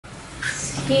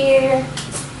here.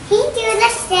 He do the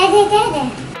da.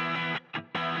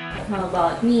 How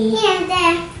about me? Here,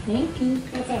 there. Thank you.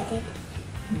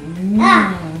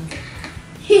 Ah.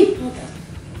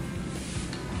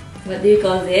 What do you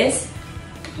call this?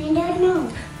 I don't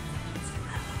know.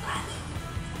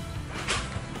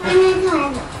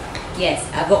 Avocado. Yes,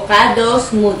 avocado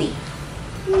smoothie.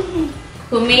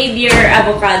 Who made your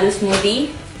avocado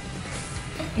smoothie?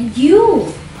 And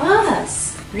you,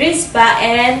 us, Rizpah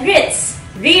and RITZ.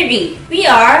 RiRi. We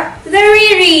are the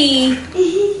RiRi.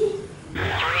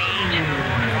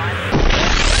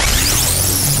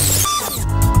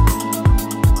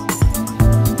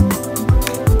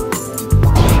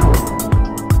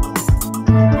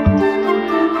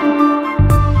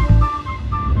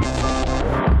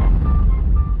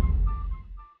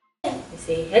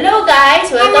 Say hello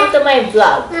guys, welcome to my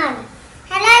vlog.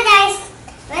 Hello guys,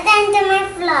 welcome to my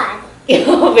vlog.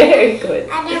 Oh, very good.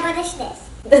 And what is this?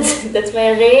 That's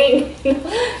my ring.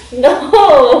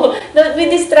 No, don't be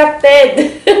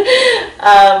distracted.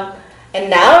 And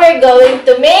now we're going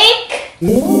to make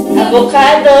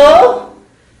avocado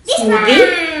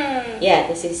smoothie. Yeah,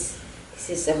 this is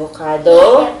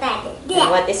avocado. And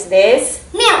what is this?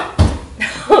 Milk.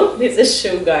 No, this is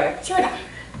sugar. Sugar.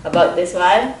 How about this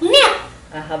one? Milk.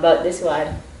 How about this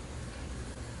one?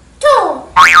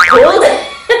 Cold. Cold?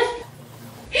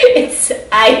 It's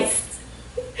ice.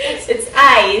 It's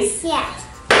ice. Yes.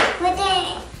 Put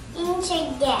it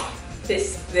inside there.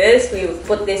 This, we will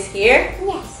put this here.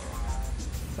 Yes.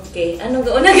 Okay, ano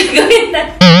una gagawin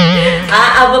na?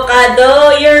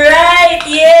 Avocado. You're right.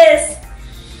 Yes.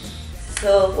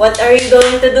 So, what are you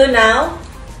going to do now?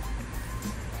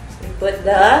 We put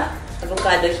the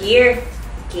avocado here.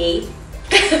 Okay.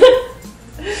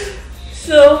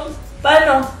 So,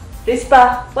 paano?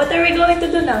 Rizpah, what are we going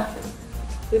to do now?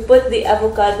 We put the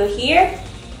avocado here.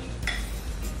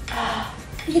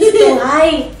 It's too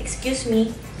high. Excuse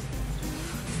me.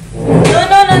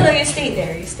 No. You stay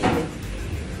there. You stay there.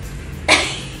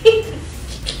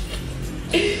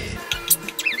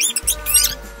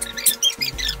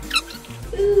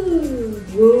 Ooh,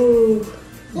 whoa.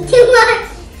 Too much.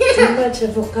 Too much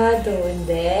avocado. And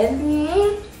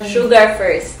then, sugar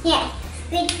first. Yes.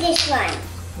 With this one.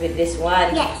 With this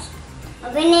one. Yes.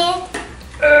 Open it.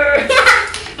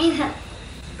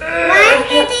 One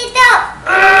potato.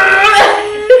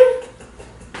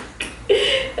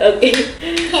 Okay.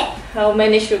 How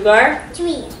many sugar?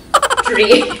 3.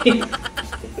 3.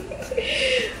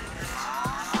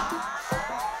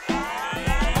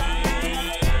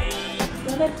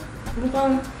 Bakit?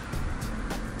 Mukhang...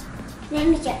 Let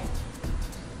me check.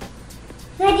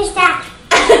 What is that?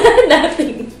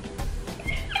 Nothing.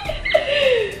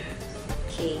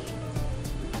 Okay.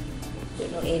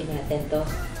 Punuin natin to.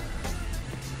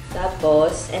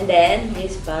 Tapos, and then,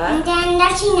 this pa. And then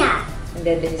that's enough. And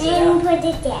then this is And enough. put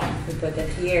it there. We put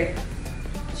it here.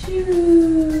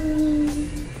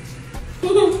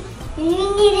 We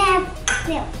need a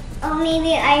milk. Or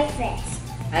maybe ice first.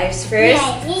 Ice first?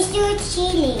 Yes, let's do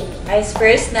chili. Ice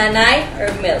first, nanay,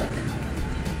 or milk?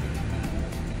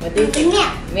 What do you think?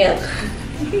 Milk. Milk.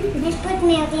 Let's put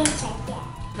milk inside there.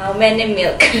 How many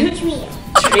milk? 3.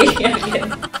 3 again.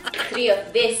 3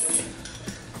 of this.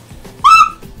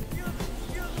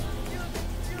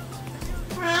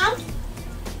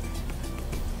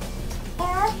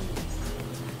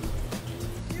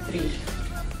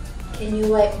 Can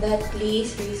you wipe that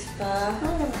please, Rizpah?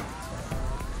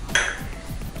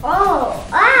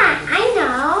 I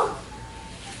know.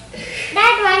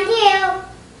 That one too.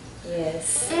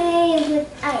 Yes. And you put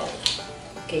ice.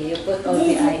 Okay, you put all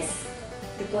the ice.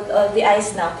 You put all the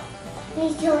ice now.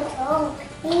 We don't know.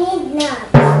 We need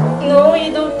gloves. No, you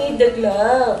don't need the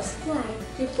gloves. Why?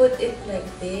 You put it like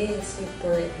this. You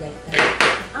pour it like that.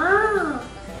 Oh,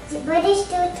 but it's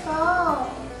too tall.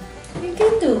 You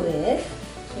can do it.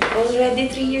 You're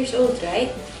already 3 years old, right?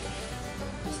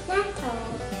 It's not tall.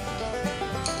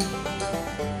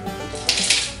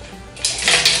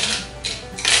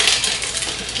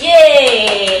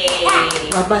 Yay!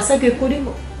 Mabasag yung kunin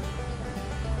mo.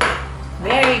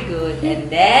 Very good. And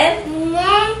then? And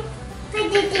then, put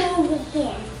it in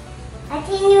here. I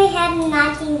think we have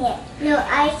nothing there. No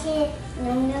ice,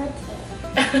 no milk.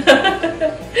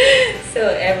 So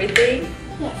everything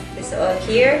Yes. is all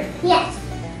here. Yes.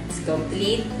 It's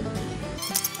complete.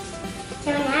 So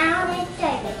now let's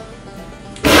start it.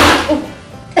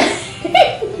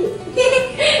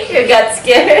 You got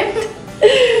scared?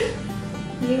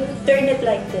 You turn it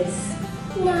like this.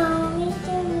 No, it's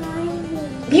too noisy.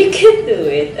 You can do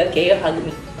it. Okay, you hug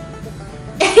me.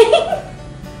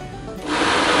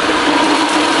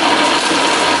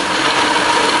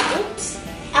 Oops.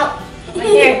 Ow. My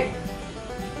hair.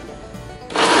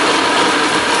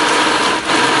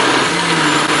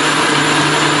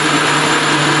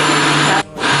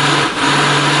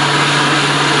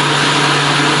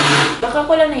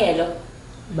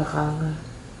 maanga.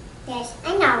 Yes,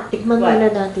 I know. Tikman What? muna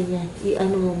natin yan.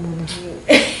 I-ano mo muna.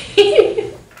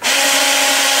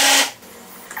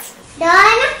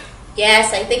 Done? Yes,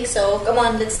 I think so. Come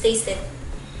on, let's taste it.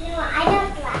 No, I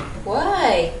don't like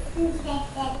Why?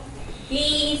 it.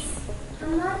 Please.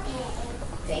 I'm okay.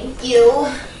 Thank you.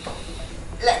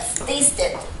 Let's taste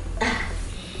it.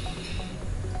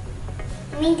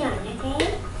 Me done,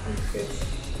 okay?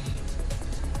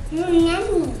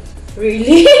 Yummy.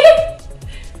 Really?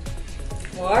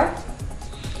 More?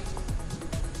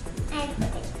 I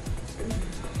put it.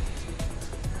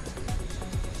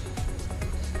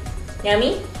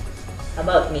 Yummy? How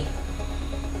about me?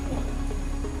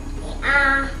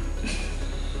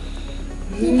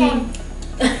 Chicken.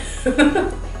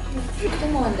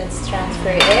 Come on, let's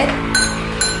transfer it.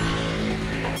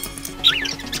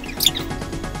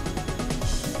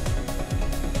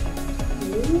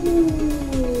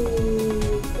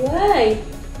 Ooh. Why?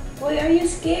 Why are you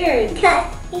scared?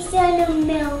 It's on the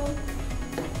milk.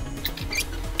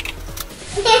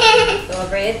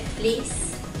 Over it, please.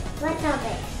 What's of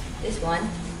it? This one.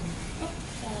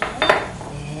 Okay.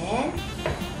 Then.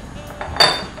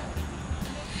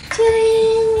 Ta-da!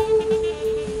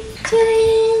 Ta-da!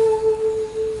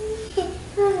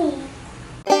 Mommy.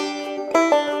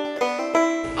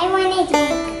 I want to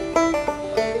drink.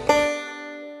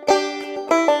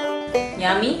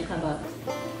 Yummy? How about?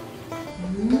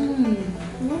 Mmm.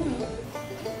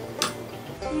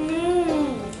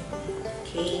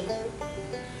 Okay.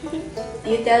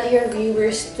 You tell your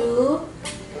viewers to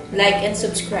like and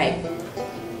subscribe.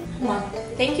 Come on.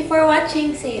 Thank you for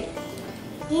watching. Say it.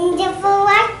 Thank you for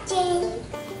watching.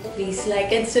 Please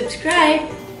like and subscribe.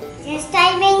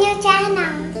 Subscribe in your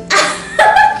channel.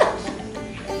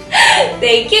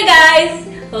 Thank you guys.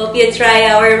 Hope you try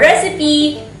our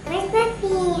recipe.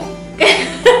 Recipe.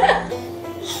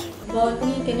 About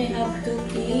me, can I have two,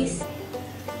 please?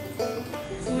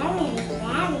 Very,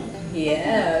 very.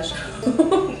 Yes.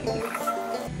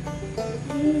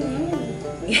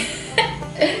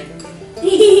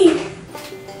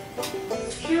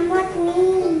 How about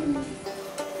me?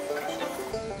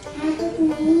 How about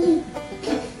me?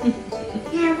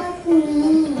 How about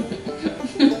me?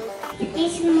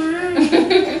 It's mine.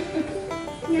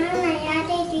 No, my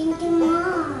other drink too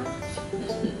much.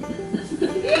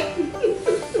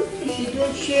 She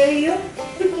don't share you?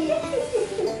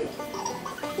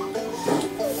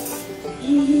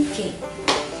 Okay.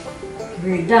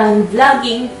 We're done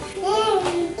vlogging.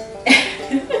 Yay.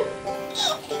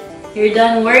 You're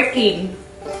done working.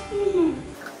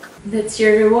 That's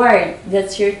your reward.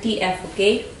 That's your TF,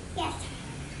 okay? Yes.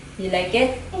 You like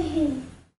it? Mhm.